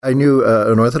I knew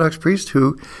an Orthodox priest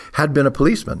who had been a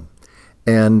policeman,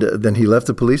 and then he left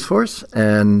the police force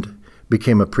and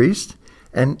became a priest,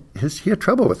 and he had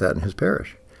trouble with that in his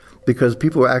parish because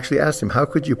people actually asked him, how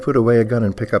could you put away a gun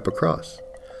and pick up a cross?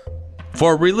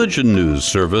 For Religion News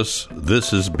Service,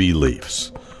 this is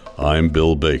Beliefs. I'm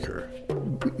Bill Baker.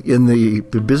 In the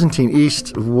Byzantine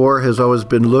East, war has always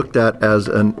been looked at as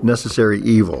a necessary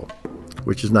evil,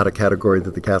 which is not a category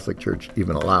that the Catholic Church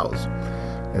even allows.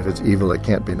 If it's evil, it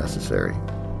can't be necessary.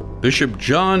 Bishop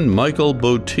John Michael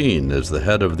Botein is the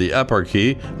head of the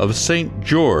Eparchy of St.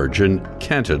 George in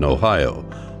Canton, Ohio,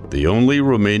 the only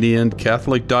Romanian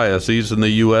Catholic diocese in the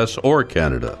U.S. or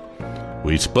Canada.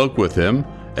 We spoke with him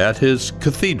at his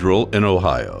cathedral in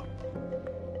Ohio.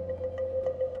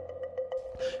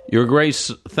 Your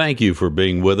Grace, thank you for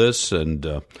being with us,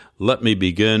 and let me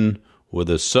begin with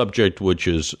a subject which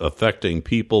is affecting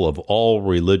people of all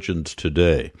religions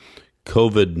today,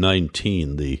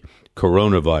 COVID-19, the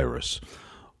coronavirus.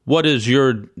 What is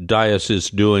your diocese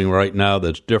doing right now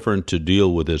that's different to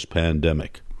deal with this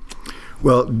pandemic?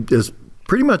 Well,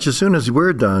 pretty much as soon as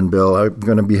we're done, Bill, I'm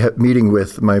going to be meeting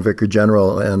with my Vicar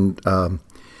General and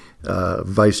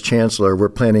Vice Chancellor. We're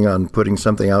planning on putting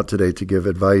something out today to give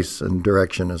advice and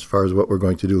direction as far as what we're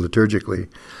going to do liturgically.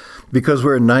 Because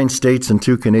we're in 9 states and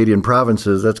 2 Canadian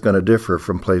provinces, that's going to differ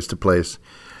from place to place.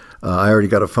 I already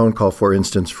got a phone call, for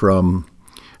instance, from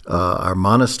our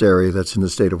monastery that's in the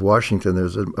state of Washington.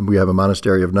 We have a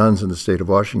monastery of nuns in the state of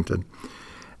Washington.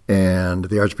 And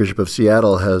the Archbishop of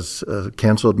Seattle has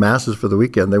canceled masses for the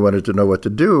weekend. They wanted to know what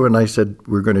to do, and I said,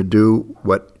 we're going to do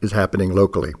what is happening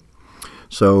locally.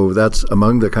 So that's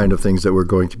among the kind of things that we're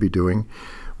going to be doing.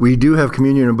 We do have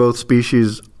communion of both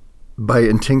species by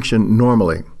intinction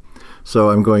normally.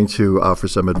 So I'm going to offer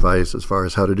some advice as far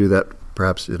as how to do that,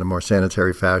 perhaps in a more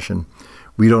sanitary fashion.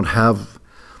 We don't have,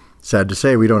 sad to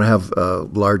say, we don't have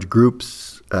large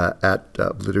groups at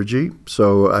liturgy,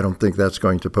 so I don't think that's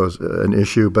going to pose an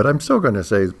issue. But I'm still going to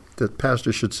say that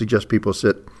pastors should suggest people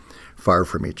sit far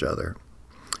from each other,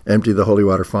 empty the holy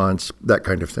water fonts, that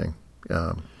kind of thing.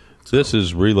 This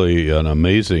is really an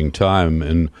amazing time.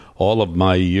 In all of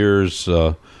my years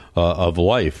of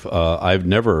life, I've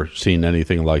never seen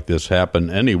anything like this happen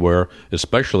anywhere,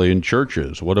 especially in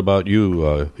churches. What about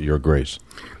you, Your Grace?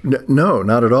 No,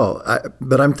 not at all.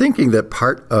 But I'm thinking that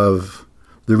part of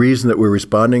the reason that we're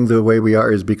responding the way we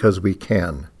are is because we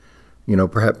can. You know,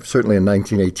 perhaps certainly in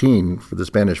 1918 for the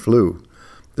Spanish flu,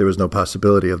 there was no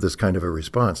possibility of this kind of a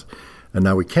response. And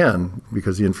now we can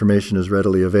because the information is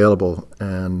readily available.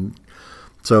 And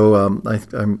so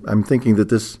I'm thinking that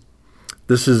this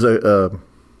is a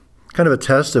kind of a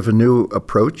test of a new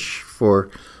approach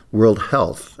for world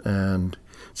health. And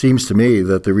it seems to me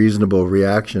that the reasonable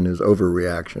reaction is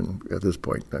overreaction at this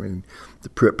point. I mean,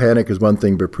 the panic is one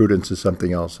thing, but prudence is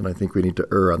something else. And I think we need to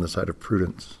err on the side of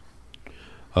prudence.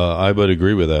 I would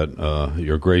agree with that,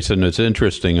 Your Grace. And it's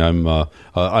interesting. I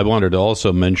wanted to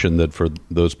also mention that for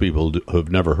those people who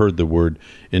have never heard the word,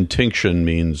 intinction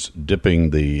means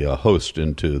dipping the host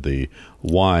into the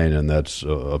wine, and that's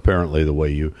apparently the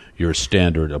way your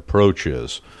standard approach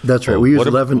is. That's right. We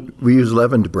use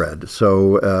leavened bread,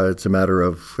 so it's a matter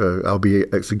of I'll be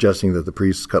suggesting that the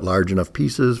priests cut large enough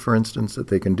pieces, for instance, that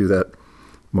they can do that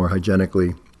more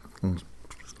hygienically.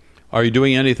 Are you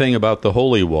doing anything about the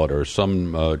holy water?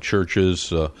 Some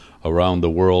churches around the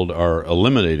world are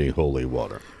eliminating holy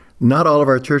water. Not all of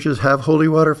our churches have holy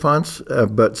water fonts,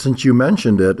 but since you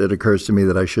mentioned it, it occurs to me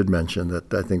that I should mention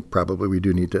that I think probably we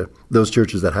do need to, those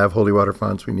churches that have holy water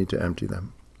fonts, we need to empty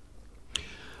them.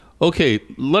 Okay,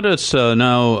 let us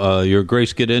now, Your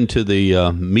Grace, get into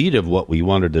the meat of what we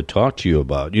wanted to talk to you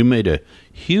about. You made a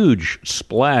huge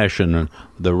splash in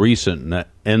the recent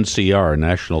NCR,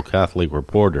 National Catholic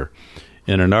Reporter,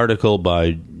 in an article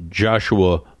by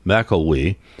Joshua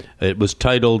McElwee. It was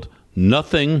titled,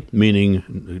 "Nothing," meaning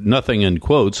nothing in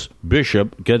quotes,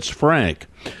 "Bishop gets frank."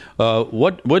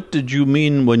 What did you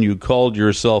mean when you called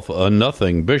yourself a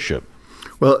nothing bishop?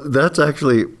 Well, that's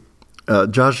actually...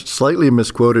 Josh slightly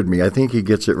misquoted me. I think he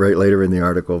gets it right later in the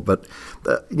article. But,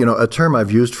 a term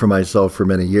I've used for myself for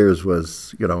many years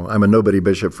was, I'm a nobody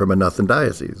bishop from a nothing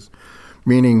diocese,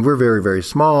 meaning we're very, very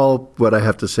small. What I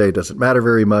have to say doesn't matter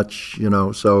very much,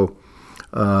 So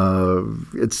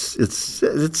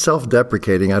it's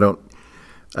self-deprecating. I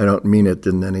don't mean it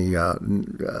in any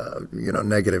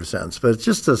negative sense, but it's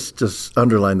just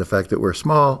underline the fact that we're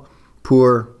small,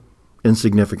 poor,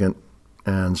 insignificant,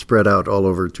 and spread out all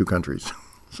over 2 countries.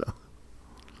 So,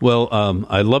 Well,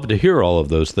 I love to hear all of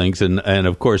those things, and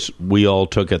of course, we all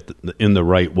took it in the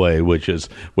right way, which is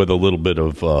with a little bit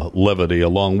of levity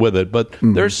along with it. But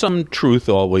there's some truth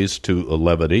always to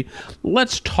levity.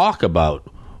 Let's talk about,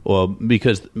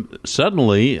 because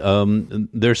suddenly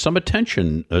there's some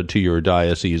attention to your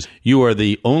diocese. You are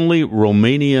the only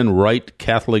Romanian Rite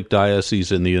Catholic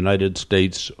diocese in the United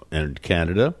States and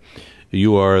Canada.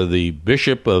 You are the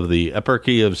bishop of the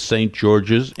Eparchy of St.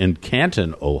 George's in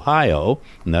Canton, Ohio,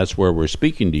 and that's where we're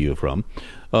speaking to you from.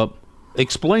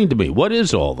 Explain to me, what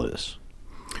is all this?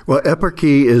 Well,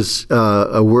 eparchy is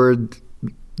a word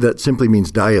that simply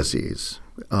means diocese.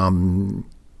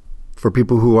 For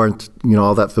people who aren't,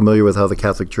 all that familiar with how the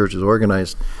Catholic Church is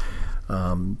organized,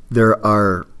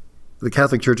 the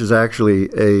Catholic Church is actually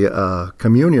a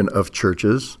communion of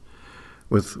churches,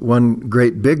 with one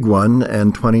great big one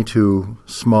and 22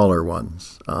 smaller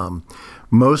ones.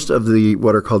 Most of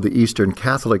what are called the Eastern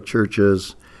Catholic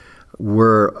churches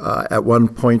were at one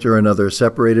point or another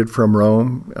separated from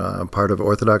Rome, part of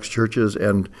Orthodox churches,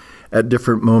 and at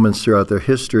different moments throughout their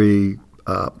history,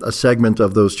 a segment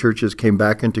of those churches came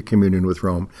back into communion with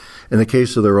Rome. In the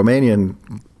case of the Romanian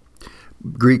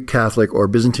Greek Catholic or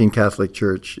Byzantine Catholic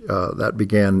Church, that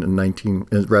began in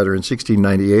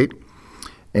 1698.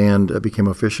 And became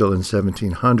official in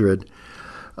 1700.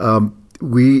 I'm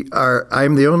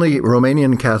the only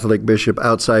Romanian Catholic bishop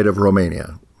outside of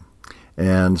Romania.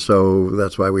 And so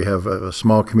that's why we have a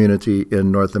small community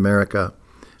in North America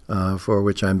for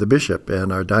which I'm the bishop.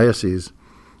 And our diocese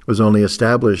was only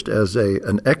established as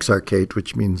an exarchate,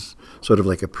 which means sort of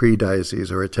like a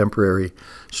pre-diocese or a temporary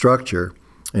structure,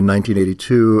 in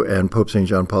 1982, and Pope St.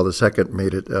 John Paul II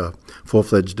made it a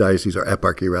full-fledged diocese, or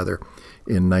eparchy rather,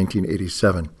 in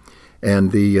 1987.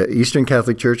 And the Eastern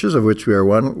Catholic churches, of which we are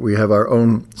one, we have our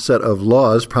own set of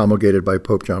laws promulgated by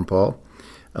Pope John Paul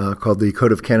called the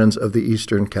Code of Canons of the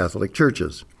Eastern Catholic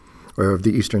Churches, or of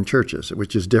the Eastern Churches,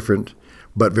 which is different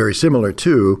but very similar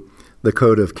to the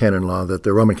Code of Canon Law that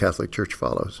the Roman Catholic Church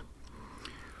follows.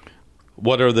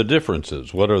 What are the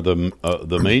differences? What are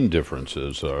the main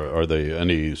differences? Are they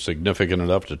any significant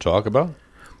enough to talk about?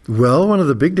 Well, one of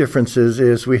the big differences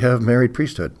is we have married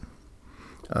priesthood.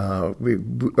 We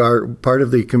are part of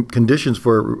the conditions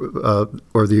for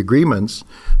or the agreements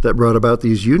that brought about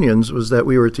these unions was that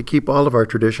we were to keep all of our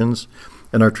traditions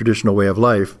and our traditional way of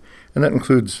life, and that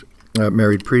includes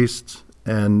married priests.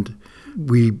 And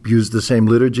we use the same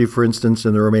liturgy, for instance,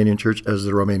 in the Romanian Church as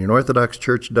the Romanian Orthodox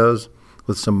Church does,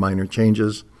 with some minor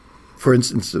changes. For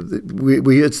instance,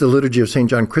 it's the liturgy of St.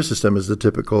 John Chrysostom is the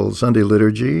typical Sunday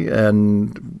liturgy,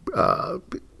 and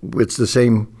it's the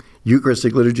same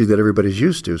Eucharistic liturgy that everybody's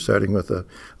used to, starting with a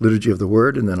liturgy of the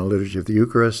Word and then a liturgy of the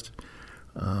Eucharist,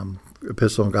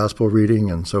 epistle and gospel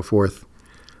reading, and so forth.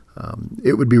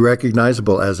 It would be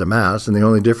recognizable as a Mass, and the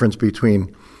only difference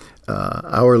between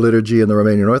our liturgy and the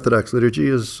Romanian Orthodox liturgy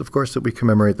is, of course, that we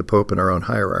commemorate the Pope in our own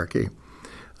hierarchy.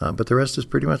 But the rest is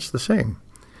pretty much the same.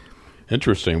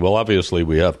 Interesting. Well, obviously,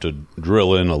 we have to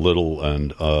drill in a little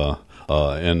and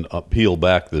peel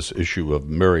back this issue of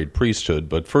married priesthood.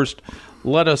 But first,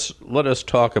 let us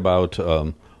talk about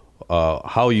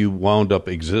how you wound up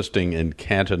existing in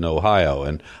Canton, Ohio,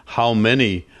 and how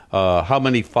many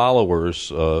followers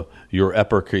your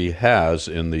eparchy has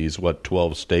in these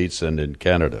 12 states and in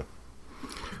Canada.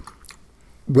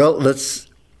 Well,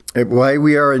 why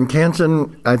we are in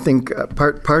Canton, I think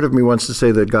part of me wants to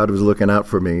say that God was looking out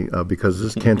for me because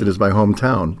this Canton is my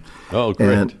hometown. Oh, great.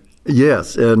 And,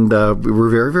 yes, and we were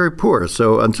very, very poor.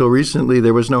 So until recently,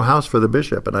 there was no house for the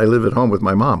bishop, and I live at home with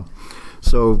my mom.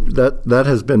 So that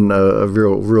has been a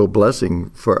real blessing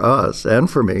for us and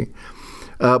for me.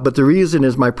 But the reason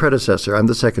is my predecessor. I'm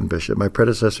the second bishop. My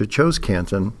predecessor chose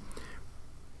Canton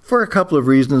for a couple of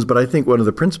reasons, but I think one of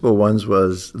the principal ones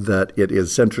was that it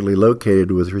is centrally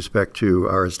located with respect to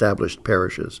our established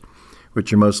parishes,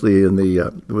 which are mostly in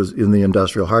the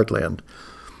industrial heartland.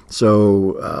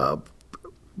 So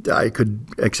I could,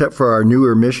 except for our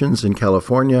newer missions in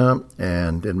California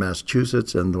and in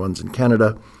Massachusetts and the ones in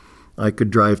Canada, I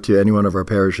could drive to any one of our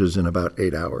parishes in about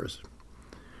 8 hours.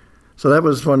 So that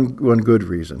was one good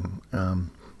reason.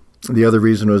 The other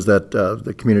reason was that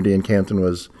the community in Canton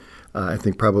was, I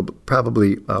think,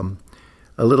 probably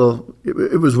a little.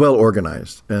 It was well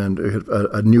organized, and it had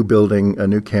a new building, a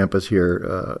new campus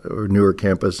here, or newer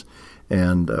campus,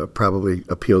 and probably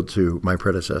appealed to my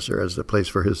predecessor as the place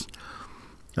for his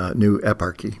new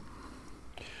eparchy.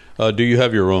 Do you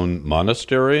have your own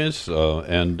monasteries?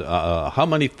 And how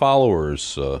many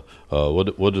followers?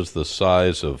 What is the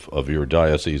size of your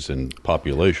diocese in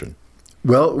population?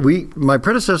 Well, my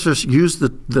predecessors used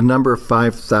the number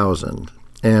 5,000.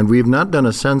 And we've not done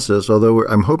a census, although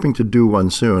I'm hoping to do one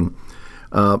soon,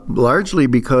 largely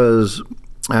because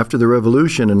after the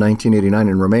revolution in 1989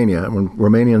 in Romania, when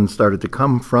Romanians started to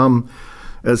come from,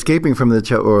 escaping from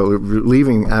or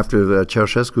leaving after the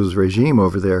Ceausescu's regime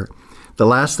over there, the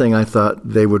last thing I thought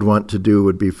they would want to do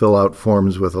would be fill out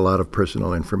forms with a lot of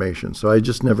personal information. So I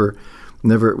just never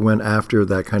went after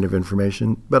that kind of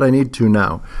information, but I need to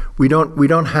now. We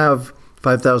don't have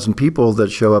 5,000 people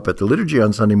that show up at the liturgy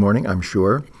on Sunday morning, I'm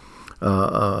sure,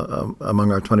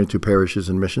 among our 22 parishes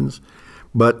and missions,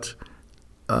 but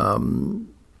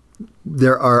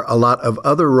there are a lot of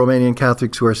other Romanian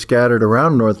Catholics who are scattered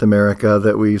around North America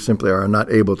that we simply are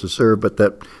not able to serve, but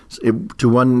that to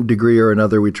one degree or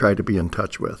another we try to be in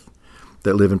touch with,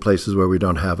 that live in places where we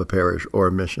don't have a parish or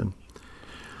a mission.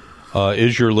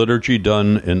 Is your liturgy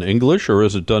done in English or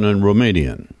is it done in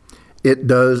Romanian? It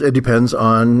does. It depends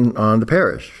on the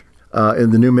parish.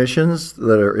 In the new missions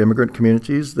that are immigrant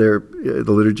communities, the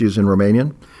liturgy is in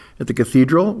Romanian. At the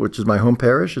cathedral, which is my home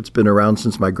parish, it's been around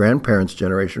since my grandparents'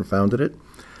 generation founded it.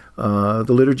 The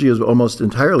liturgy is almost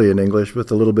entirely in English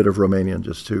with a little bit of Romanian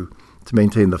just to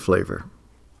maintain the flavor.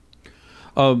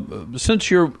 Since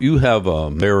you have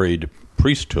a married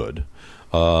priesthood,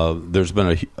 there's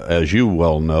been, as you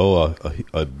well know,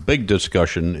 a big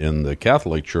discussion in the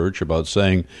Catholic Church about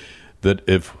saying that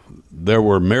if there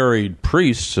were married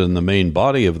priests in the main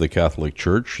body of the Catholic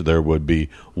Church, there would be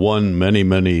many,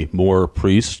 many more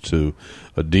priests to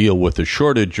deal with the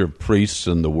shortage of priests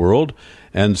in the world,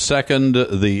 and second,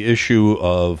 the issue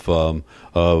of the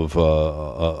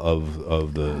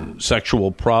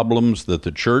sexual problems that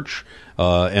the Church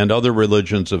and other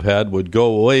religions have had would go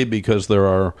away because there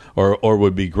are, or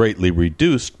would be greatly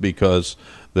reduced because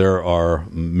there are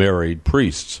married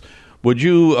priests. Would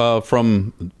you,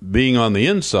 from being on the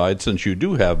inside, since you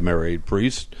do have married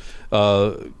priests,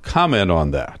 comment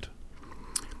on that?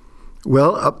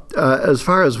 Well, as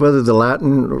far as whether the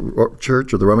Latin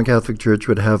Church or the Roman Catholic Church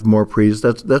would have more priests,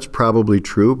 that's probably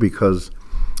true, because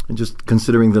just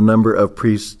considering the number of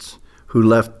priests who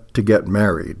left to get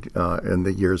married in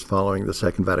the years following the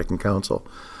Second Vatican Council,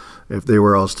 if they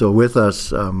were all still with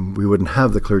us, we wouldn't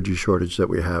have the clergy shortage that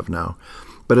we have now.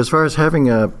 But as far as having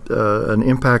an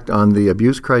impact on the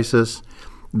abuse crisis,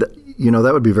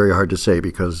 that would be very hard to say,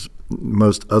 because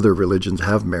most other religions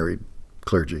have married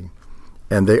clergy,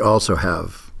 and they also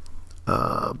have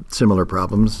similar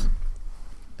problems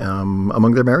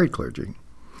among their married clergy.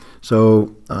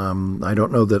 So I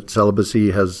don't know that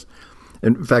celibacy has,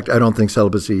 in fact, I don't think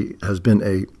celibacy has been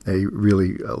a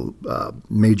really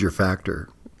major factor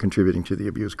contributing to the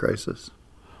abuse crisis.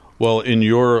 Well, in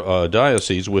your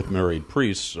diocese with married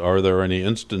priests, are there any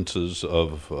instances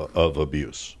of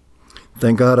abuse?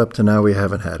 Thank God, up to now we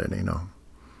haven't had any, no.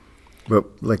 But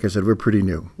like I said, we're pretty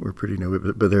new.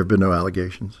 But there have been no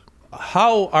allegations.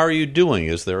 How are you doing?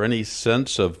 Is there any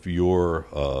sense of your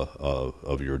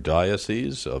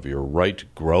diocese, of your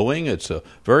rite growing? It's a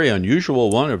very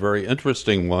unusual one, a very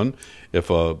interesting one. If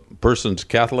a person's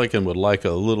Catholic and would like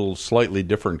a little slightly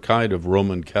different kind of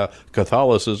Roman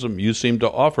Catholicism, you seem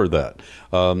to offer that.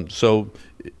 So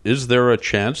is there a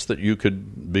chance that you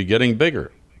could be getting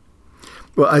bigger?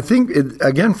 Well, I think,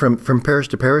 again, from parish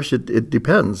to parish, it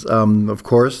depends. Of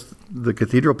course, the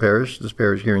cathedral parish, this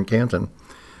parish here in Canton,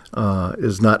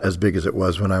 is not as big as it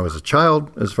was when I was a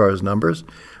child as far as numbers,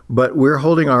 but we're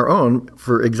holding our own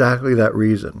for exactly that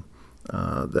reason,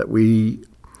 that we,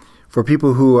 for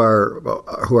people who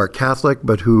are Catholic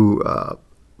but who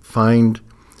find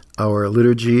our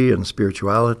liturgy and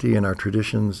spirituality and our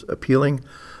traditions appealing,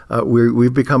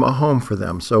 we've become a home for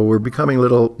them. So we're becoming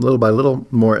little by little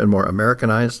more and more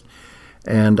Americanized,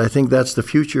 and I think that's the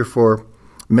future for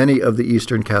many of the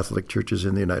Eastern Catholic churches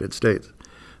in the United States.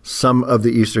 Some of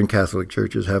the Eastern Catholic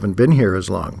churches haven't been here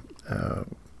as long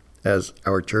as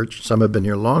our church. Some have been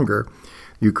here longer.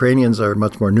 Ukrainians are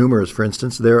much more numerous, for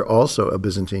instance. They're also a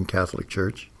Byzantine Catholic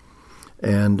church,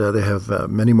 and they have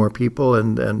many more people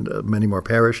and many more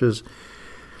parishes.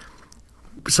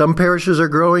 Some parishes are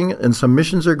growing and some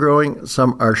missions are growing,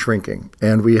 some are shrinking.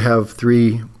 And we have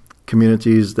 3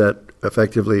 communities that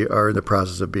effectively are in the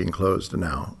process of being closed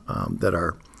now, that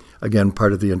are, again,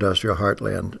 part of the industrial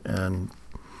heartland. And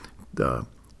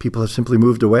people have simply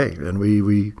moved away, and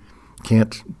we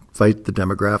can't fight the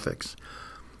demographics.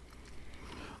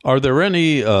 Are there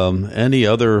any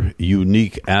other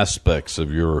unique aspects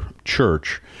of your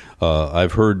church?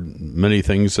 I've heard many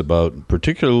things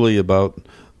particularly about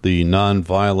the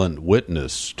nonviolent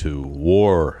witness to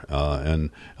war and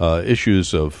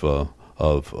issues of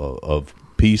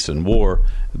peace and war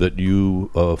that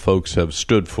you folks have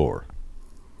stood for.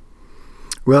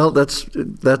 Well, that's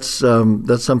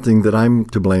something that I'm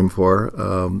to blame for.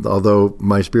 Although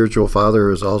my spiritual father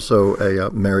is also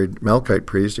a married Melkite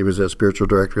priest, he was a spiritual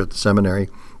director at the seminary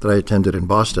that I attended in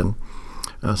Boston,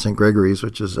 St. Gregory's,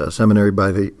 which is a seminary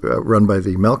run by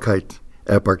the Melkite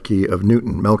Eparchy of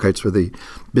Newton. Melkites were the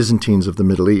Byzantines of the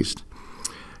Middle East.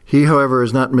 He, however,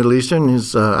 is not Middle Eastern.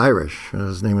 He's Irish.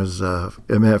 His name is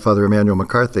Father Emmanuel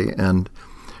McCarthy, and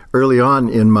early on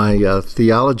in my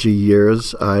theology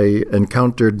years, I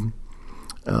encountered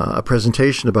a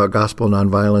presentation about gospel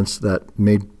nonviolence that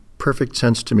made perfect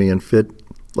sense to me and fit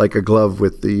like a glove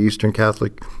with the Eastern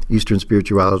Catholic, Eastern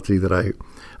spirituality that I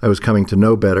was coming to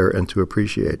know better and to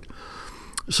appreciate.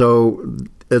 So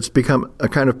it's become a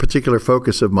kind of particular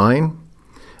focus of mine,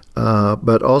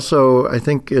 but also I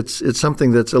think it's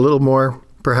something that's a little more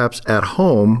perhaps at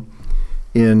home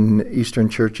in Eastern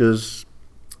churches,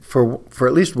 for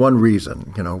at least one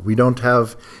reason. We don't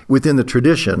have within the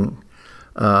tradition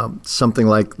something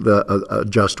like a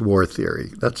just war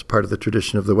theory. That's part of the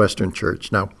tradition of the Western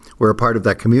Church. Now, we're a part of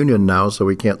that communion now, so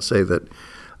we can't say that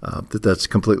that's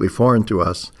completely foreign to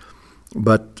us.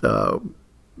 But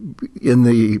in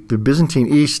the Byzantine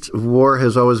East, war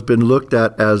has always been looked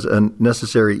at as a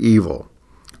necessary evil,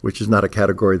 which is not a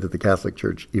category that the Catholic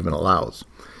Church even allows.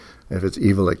 If it's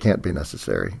evil, it can't be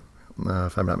necessary,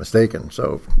 if I'm not mistaken.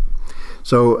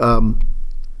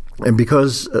 And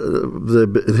because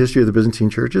the history of the Byzantine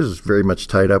churches is very much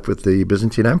tied up with the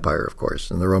Byzantine Empire, of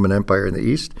course, and the Roman Empire in the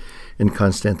East, in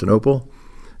Constantinople,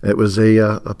 it was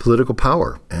a political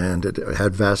power, and it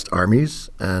had vast armies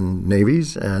and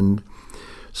navies, and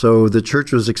so the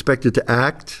church was expected to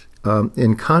act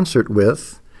in concert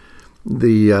with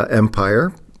the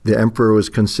empire. The emperor was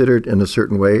considered in a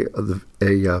certain way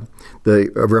a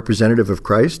representative of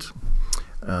Christ,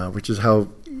 which is how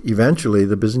eventually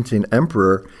the Byzantine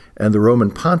emperor and the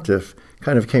Roman pontiff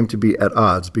kind of came to be at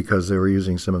odds because they were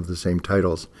using some of the same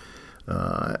titles.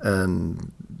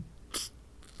 And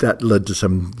that led to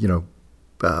some,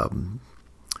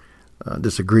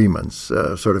 disagreements,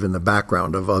 sort of in the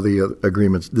background of all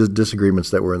the disagreements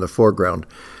that were in the foreground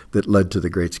that led to the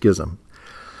Great Schism.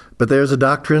 But there's a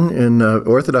doctrine in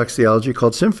Orthodox theology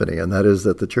called symphony, and that is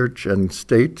that the church and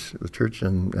state, the church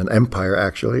and empire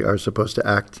actually, are supposed to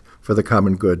act for the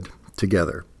common good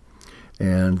together.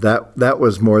 And that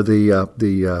was more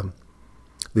the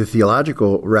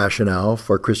theological rationale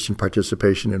for Christian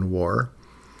participation in war.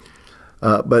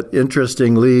 But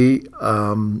interestingly,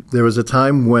 there was a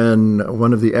time when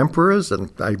one of the emperors,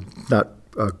 and I'm not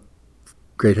a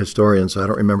great historian, so I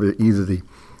don't remember either the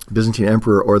Byzantine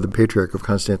emperor or the Patriarch of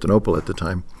Constantinople at the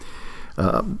time,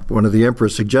 one of the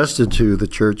emperors suggested to the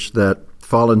church that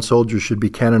fallen soldiers should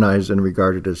be canonized and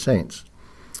regarded as saints.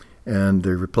 And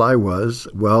the reply was,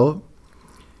 well,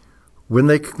 when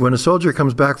a soldier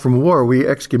comes back from war, we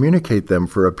excommunicate them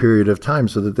for a period of time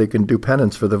so that they can do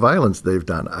penance for the violence they've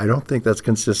done. I don't think that's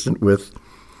consistent with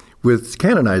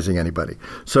canonizing anybody.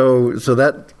 So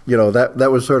that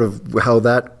that was sort of how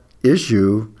that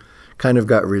issue kind of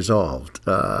got resolved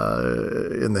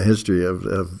in the history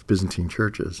of Byzantine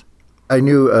churches. I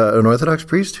knew an Orthodox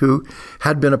priest who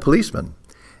had been a policeman,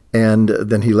 and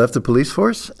then he left the police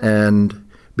force and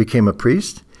became a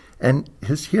priest, and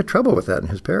he had trouble with that in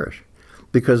his parish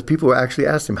because people actually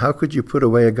asked him, how could you put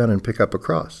away a gun and pick up a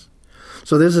cross?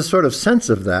 So there's a sort of sense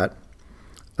of that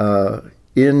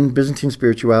in Byzantine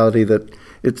spirituality that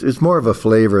it's more of a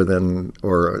flavor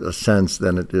or a sense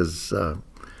than it is an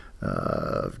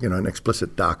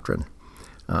explicit doctrine.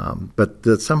 But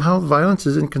that somehow violence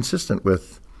is inconsistent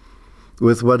with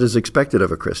what is expected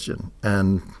of a Christian.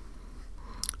 And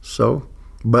so,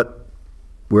 but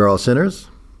we're all sinners.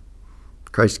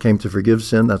 Christ came to forgive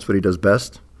sin. That's what he does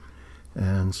best.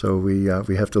 And so we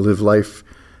have to live life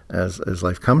as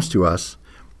life comes to us,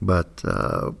 but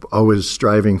always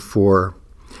striving for,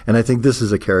 and I think this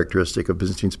is a characteristic of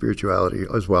Byzantine spirituality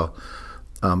as well,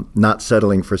 not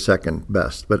settling for second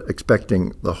best, but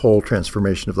expecting the whole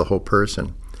transformation of the whole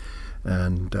person.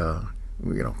 And, a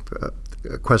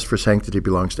quest for sanctity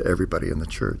belongs to everybody in the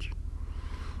church.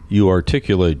 You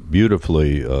articulate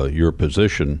beautifully your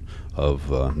position of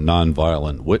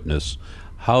nonviolent witness.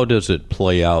 How does it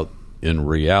play out in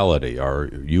reality? Are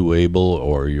you able,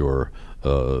 or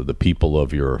the people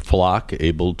of your flock,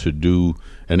 able to do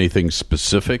anything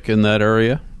specific in that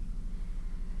area?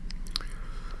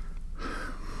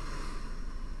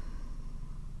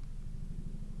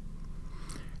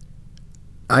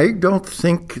 I don't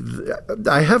think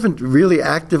I haven't really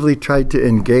actively tried to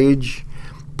engage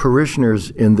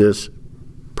parishioners in this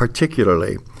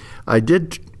particularly. I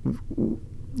did.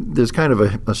 There's kind of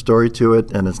a story to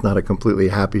it, and it's not a completely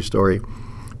happy story.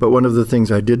 But one of the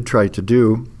things I did try to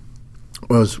do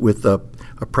was with a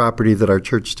property that our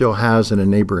church still has in a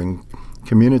neighboring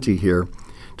community here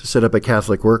to set up a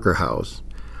Catholic worker house.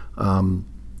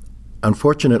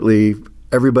 Unfortunately,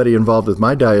 everybody involved with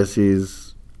my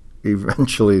diocese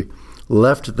eventually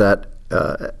left that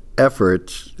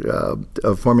effort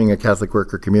of forming a Catholic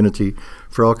worker community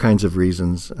for all kinds of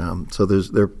reasons. So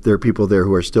there are people there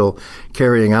who are still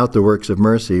carrying out the works of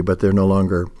mercy, but they're no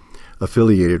longer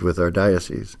affiliated with our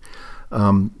diocese.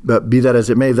 But be that as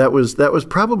it may, that was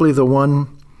probably the one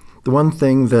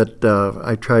thing that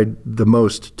I tried the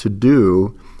most to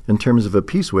do in terms of a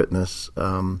peace witness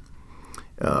within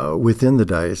the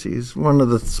diocese. One of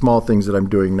the small things that I'm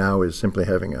doing now is simply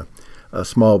having a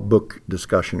small book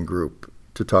discussion group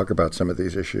to talk about some of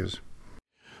these issues.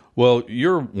 Well,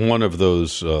 you're one of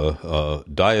those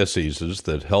dioceses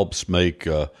that helps make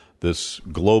this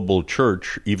global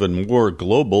church even more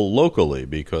global locally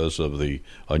because of the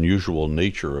unusual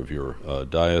nature of your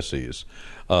diocese.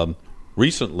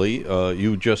 Recently,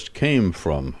 you just came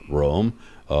from Rome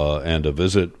and a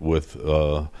visit with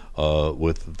the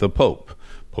Pope,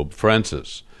 Pope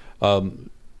Francis.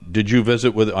 Did you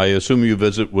visit with? I assume you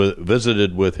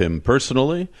visited with him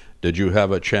personally. Did you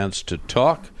have a chance to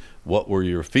talk? What were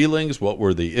your feelings? What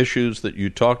were the issues that you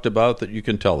talked about that you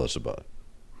can tell us about?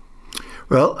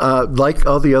 Well, like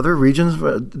all the other regions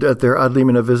at their ad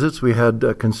limina visits, we had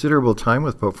considerable time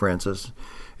with Pope Francis.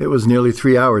 It was nearly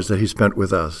 3 hours that he spent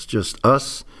with us, just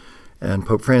us and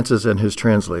Pope Francis and his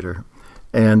translator.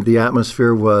 And the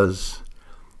atmosphere was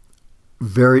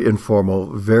very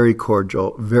informal, very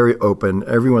cordial, very open.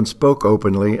 Everyone spoke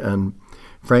openly, and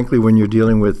frankly, when you're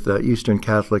dealing with Eastern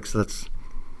Catholics, that's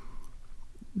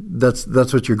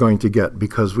what you're going to get,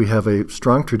 because we have a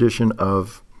strong tradition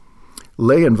of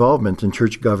lay involvement in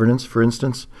church governance, for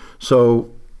instance.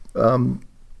 So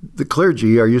the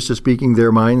clergy are used to speaking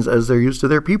their minds as they're used to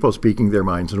their people speaking their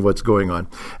minds and what's going on.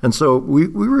 And so we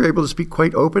were able to speak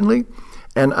quite openly.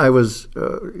 And I was,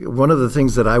 one of the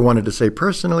things that I wanted to say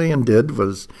personally and did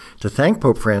was to thank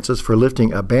Pope Francis for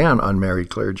lifting a ban on married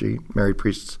clergy, married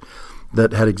priests,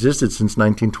 that had existed since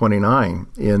 1929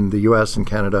 in the U.S. and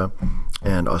Canada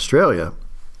and Australia,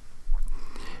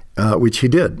 which he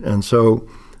did. And so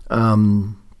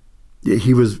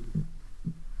he was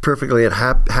perfectly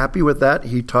happy with that.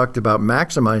 He talked about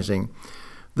maximizing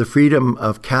the freedom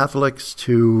of Catholics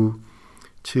to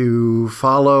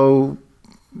follow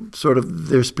sort of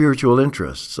their spiritual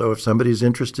interests. So if somebody's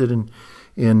interested in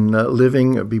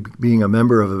being a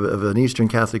member of an Eastern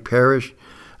Catholic parish,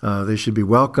 they should be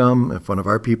welcome. If one of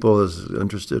our people is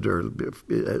interested or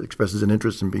expresses an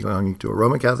interest in belonging to a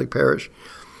Roman Catholic parish,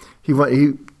 he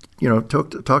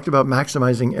talked about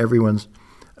maximizing everyone's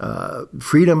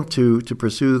freedom to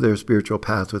pursue their spiritual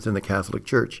path within the Catholic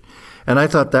Church. And I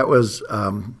thought that was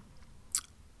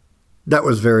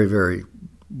very, very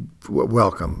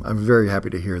welcome. I'm very happy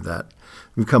to hear that.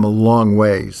 We've come a long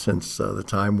way since the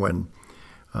time when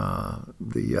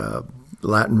the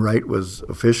Latin Rite was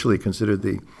officially considered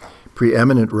the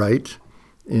preeminent rite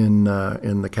in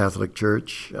the Catholic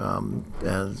Church,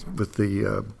 as with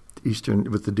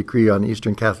the decree on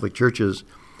Eastern Catholic churches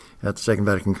at the Second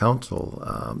Vatican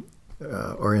Council,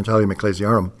 Orientalium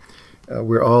Ecclesiarum.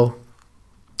 We're all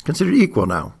considered equal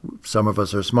now. Some of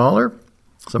us are smaller,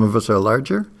 some of us are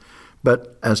larger,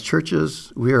 but as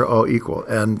churches, we are all equal.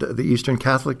 And the Eastern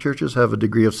Catholic churches have a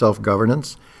degree of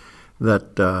self-governance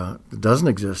that doesn't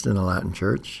exist in the Latin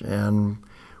Church, and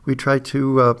we try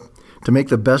to make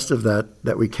the best of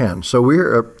that we can. So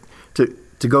we're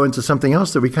to go into something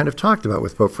else that we kind of talked about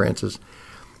with Pope Francis.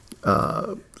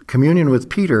 Communion with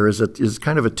Peter is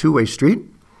kind of a two-way street,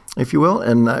 if you will,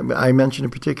 and I mentioned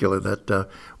in particular that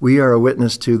we are a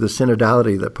witness to the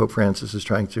synodality that Pope Francis is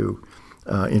trying to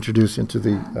introduce into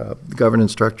the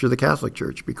governance structure of the Catholic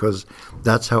Church, because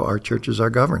that's how our churches are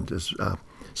governed, is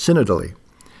synodally.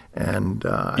 And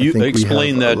you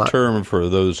explain that term for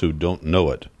those who don't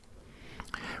know it.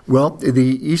 Well,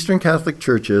 the Eastern Catholic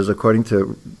churches, according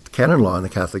to canon law in the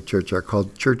Catholic Church, are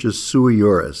called churches sui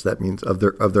juris. That means of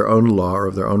their own law or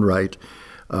of their own right,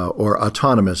 or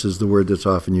autonomous is the word that's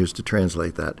often used to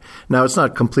translate that. Now, it's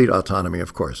not complete autonomy,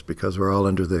 of course, because we're all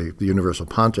under the universal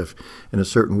pontiff in a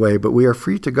certain way, but we are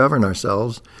free to govern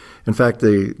ourselves. In fact,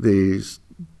 the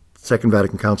Second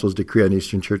Vatican Council's decree on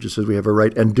Eastern churches says we have a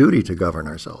right and duty to govern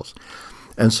ourselves.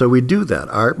 And so we do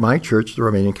that. My church, the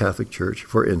Romanian Catholic Church,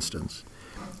 for instance,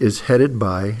 is headed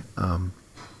by,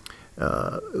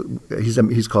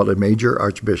 he's called a major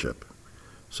archbishop.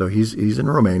 So he's in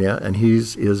Romania, and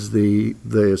is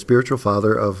the spiritual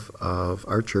father of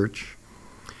our church.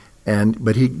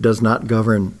 But he does not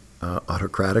govern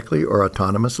autocratically or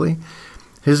autonomously.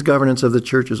 his governance of the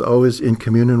church is always in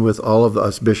communion with all of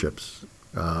us bishops.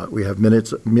 We have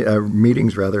meetings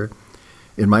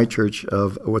in my church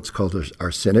of what's called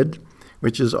our synod,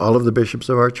 which is all of the bishops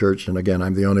of our church, and again,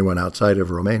 I'm the only one outside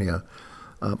of Romania,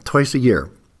 twice a year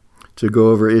to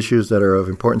go over issues that are of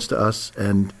importance to us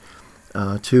and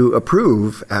to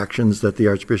approve actions that the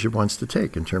Archbishop wants to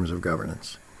take in terms of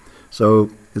governance. So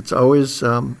it's always,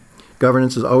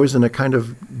 governance is always in a kind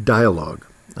of dialogue,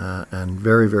 and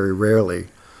very, very rarely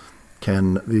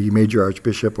can the major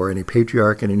Archbishop or any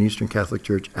patriarch in an Eastern Catholic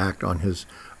Church act on his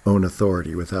own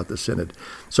authority without the synod.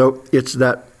 So it's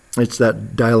that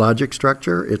dialogic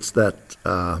structure, it's that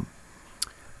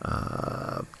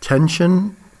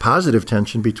tension, positive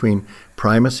tension between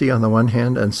primacy on the one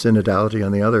hand and synodality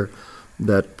on the other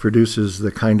that produces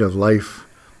the kind of life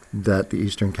that the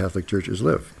Eastern Catholic Churches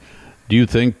live. Do you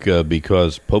think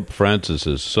because Pope Francis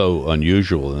is so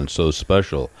unusual and so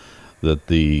special that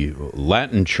the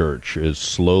Latin Church is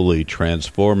slowly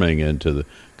transforming into the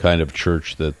kind of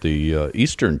church that the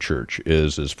Eastern Church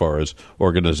is as far as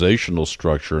organizational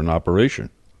structure and operation?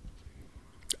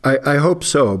 I hope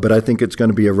so, but I think it's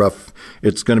going to have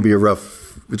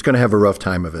a rough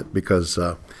time of it because,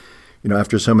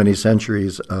 after so many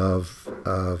centuries of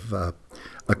a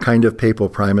kind of papal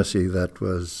primacy that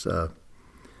was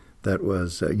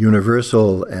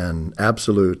universal and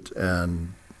absolute,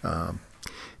 and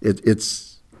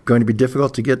it's going to be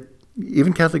difficult to get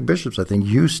even Catholic bishops, I think,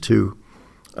 used to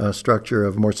a structure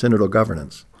of more synodal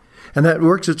governance. And that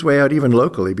works its way out even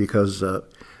locally because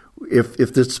if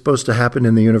this is supposed to happen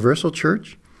in the universal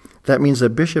church, that means that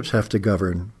bishops have to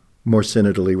govern more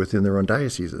synodally within their own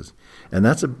dioceses. And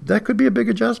that could be a big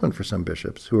adjustment for some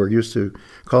bishops who are used to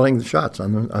calling the shots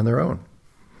on their own.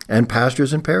 And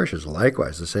pastors and parishes,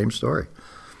 likewise, the same story.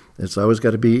 It's always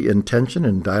got to be in tension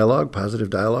and dialogue, positive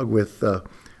dialogue with a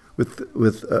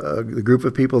group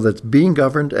of people that's being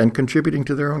governed and contributing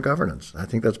to their own governance. I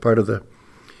think that's part of the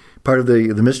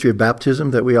mystery of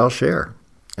baptism that we all share,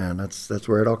 and that's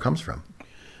where it all comes from.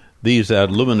 These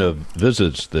ad lumina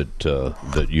visits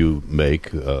that you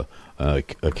make,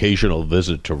 occasional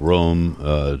visit to Rome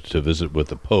to visit with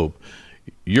the Pope.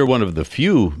 You're one of the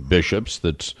few bishops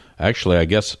that's actually, I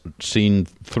guess, seen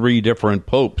 3 different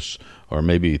popes, or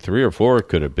maybe 3 or 4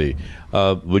 could it be?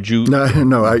 Would you?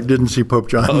 No, I didn't see Pope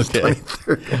John. Okay,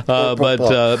 but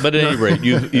at any rate,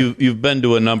 you've been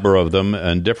to a number of them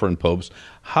and different popes.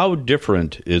 How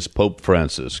different is Pope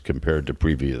Francis compared to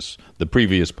the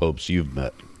previous popes you've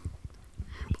met?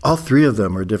 All 3 of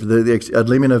them are different. The ad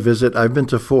limina visit, I've been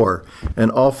to 4,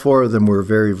 and all 4 of them were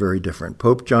very, very different.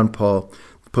 Pope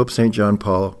St. John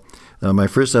Paul, my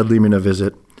first ad limina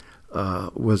visit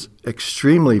was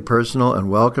extremely personal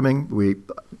and welcoming. We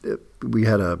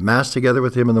had a mass together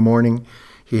with him in the morning.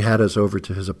 He had us over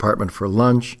to his apartment for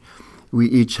lunch. We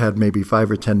each had maybe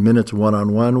 5 or 10 minutes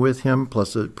one-on-one with him,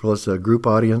 plus a group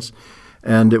audience,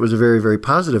 and it was a very, very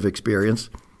positive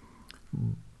experience.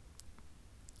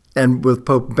 And with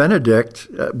Pope Benedict,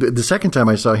 the second time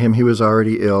I saw him, he was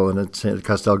already ill and at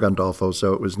Castel Gandolfo,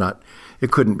 so it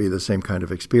couldn't be the same kind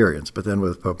of experience. But then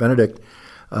with Pope Benedict,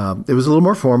 it was a little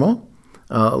more formal,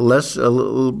 a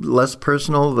little less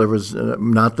personal. There was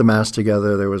not the mass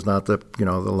together, there was not the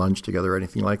lunch together or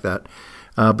anything like that.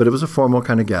 But it was a formal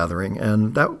kind of gathering,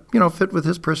 and that fit with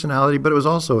his personality. But it was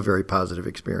also a very positive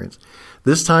experience.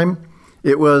 This time,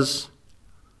 it was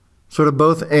sort of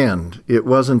both and.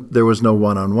 There was no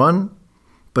one-on-one,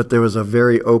 but there was a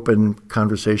very open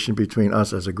conversation between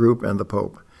us as a group and the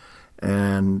Pope.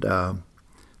 And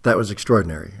that was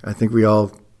extraordinary. I think we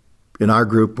all, in our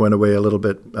group, went away a little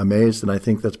bit amazed, and I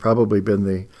think that's probably been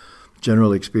the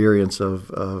general experience of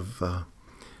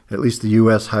at least the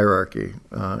U.S. hierarchy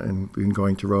in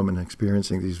going to Rome and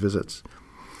experiencing these visits.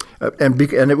 And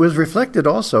it was reflected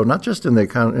also, not just in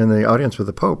the audience with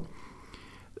the Pope.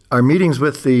 Our meetings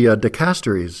with the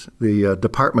dicasteries, the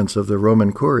departments of the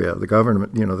Roman Curia, the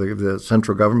government, the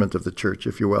central government of the church,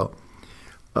 if you will,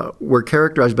 were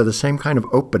characterized by the same kind of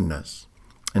openness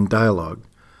and dialogue.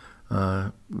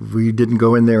 We didn't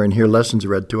go in there and hear lessons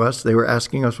read to us. They were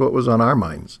asking us what was on our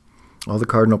minds. All the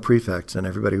cardinal prefects and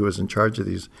everybody who was in charge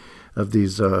of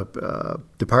these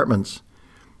departments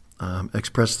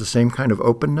expressed the same kind of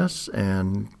openness,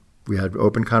 and we had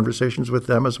open conversations with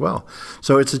them as well.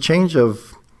 So it's a change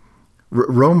of.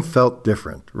 Rome felt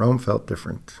different.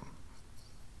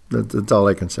 That's all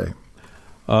I can say.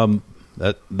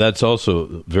 That's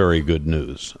also very good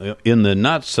news. In the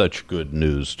not such good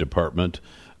news department,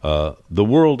 the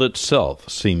world itself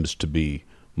seems to be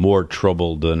more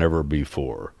troubled than ever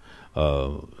before.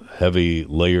 Heavy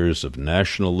layers of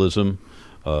nationalism,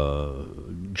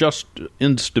 just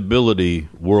instability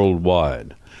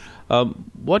worldwide.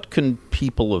 What can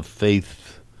people of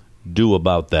faith do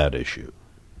about that issue?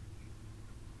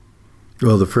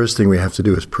 Well, the first thing we have to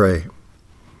do is pray.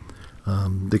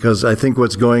 Because I think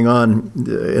what's going on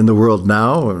in the world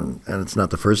now, and it's not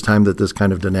the first time that this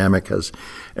kind of dynamic has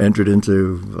entered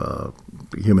into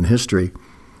human history,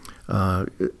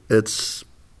 it's,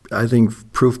 I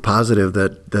think, proof positive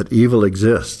that evil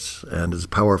exists and is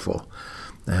powerful.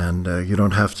 And you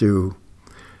don't have to,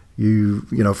 you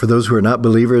know, for those who are not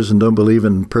believers and don't believe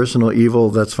in personal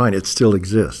evil, that's fine. It still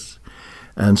exists.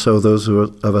 And so those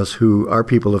of us who are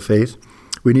people of faith,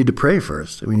 we need to pray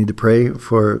first. We need to pray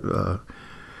for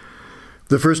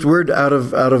the first word out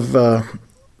of our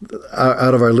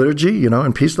liturgy. You know,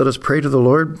 in peace, let us pray to the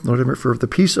Lord, Lord, for the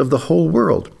peace of the whole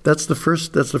world. That's the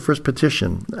first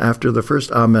petition after the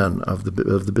first Amen of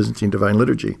the Byzantine Divine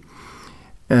Liturgy,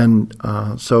 and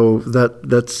so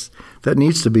that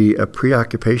needs to be a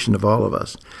preoccupation of all of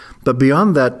us. But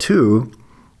beyond that, too,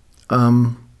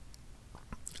 I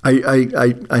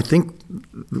think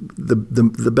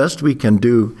the best we can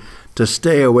do to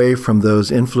stay away from those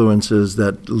influences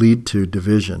that lead to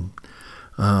division,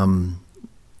 and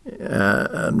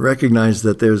recognize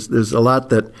that there's a lot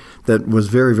that was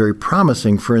very, very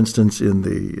promising. For instance, in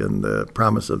the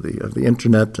promise of the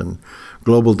internet and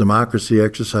global democracy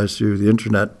exercised through the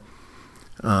internet,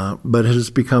 but it has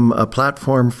become a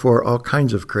platform for all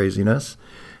kinds of craziness.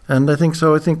 And I think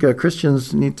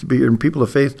Christians need to be, and people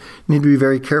of faith need to be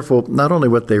very careful, not only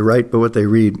what they write, but what they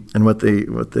read and what they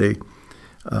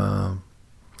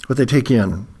take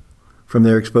in from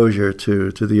their exposure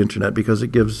to the internet, because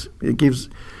it gives,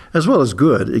 as well as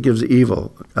good, it gives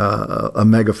evil a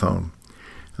megaphone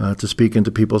to speak into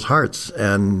people's hearts.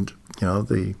 And you know,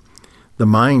 the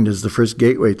mind is the first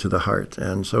gateway to the heart,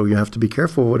 and so you have to be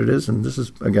careful what it is. And this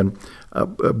is, again, a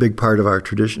big part of our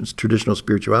traditional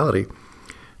spirituality,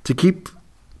 to keep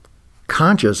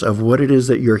conscious of what it is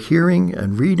that you're hearing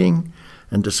and reading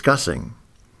and discussing,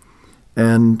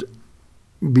 and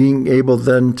being able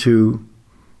then to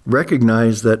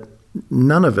recognize that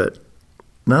none of it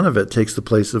takes the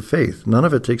place of faith. None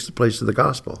of it takes the place of the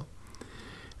gospel.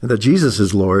 And that Jesus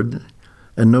is Lord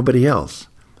and nobody else.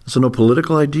 So no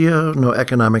political idea, no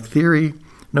economic theory,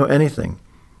 no anything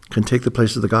can take the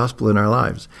place of the gospel in our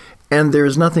lives. And there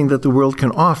is nothing that the world can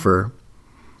offer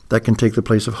that can take the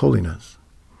place of holiness.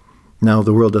 Now,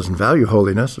 the world doesn't value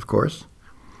holiness, of course,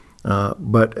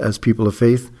 but as people of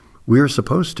faith, we're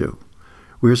supposed to.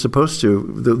 We're supposed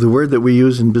to. The word that we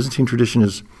use in Byzantine tradition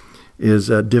is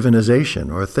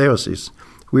divinization, or theosis.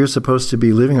 We are supposed to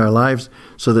be living our lives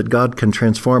so that God can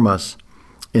transform us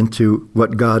into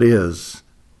what God is.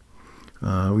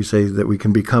 We say that we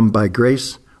can become by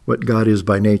grace what God is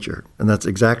by nature, and that's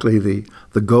exactly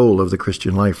the goal of the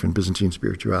Christian life in Byzantine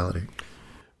spirituality.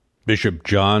 Bishop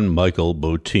John Michael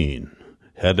Botein,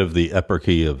 head of the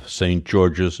Eparchy of St.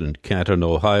 George's in Canton,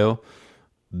 Ohio,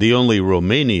 the only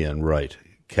Romanian Rite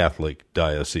Catholic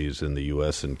diocese in the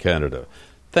U.S. and Canada.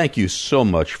 Thank you so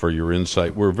much for your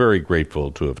insight. We're very grateful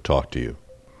to have talked to you.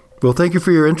 Well, thank you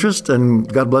for your interest, and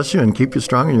God bless you and keep you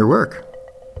strong in your work.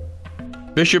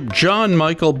 Bishop John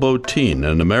Michael Botein,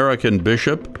 an American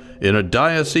bishop in a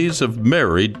diocese of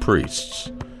married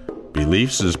priests.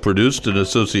 Beliefs is produced in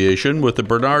association with the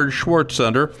Bernard Schwartz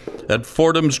Center at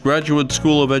Fordham's Graduate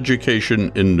School of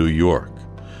Education in New York.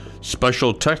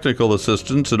 Special technical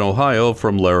assistance in Ohio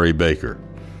from Larry Baker.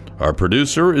 Our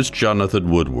producer is Jonathan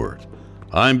Woodward.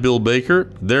 I'm Bill Baker.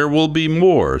 There will be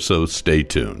more, so stay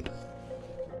tuned.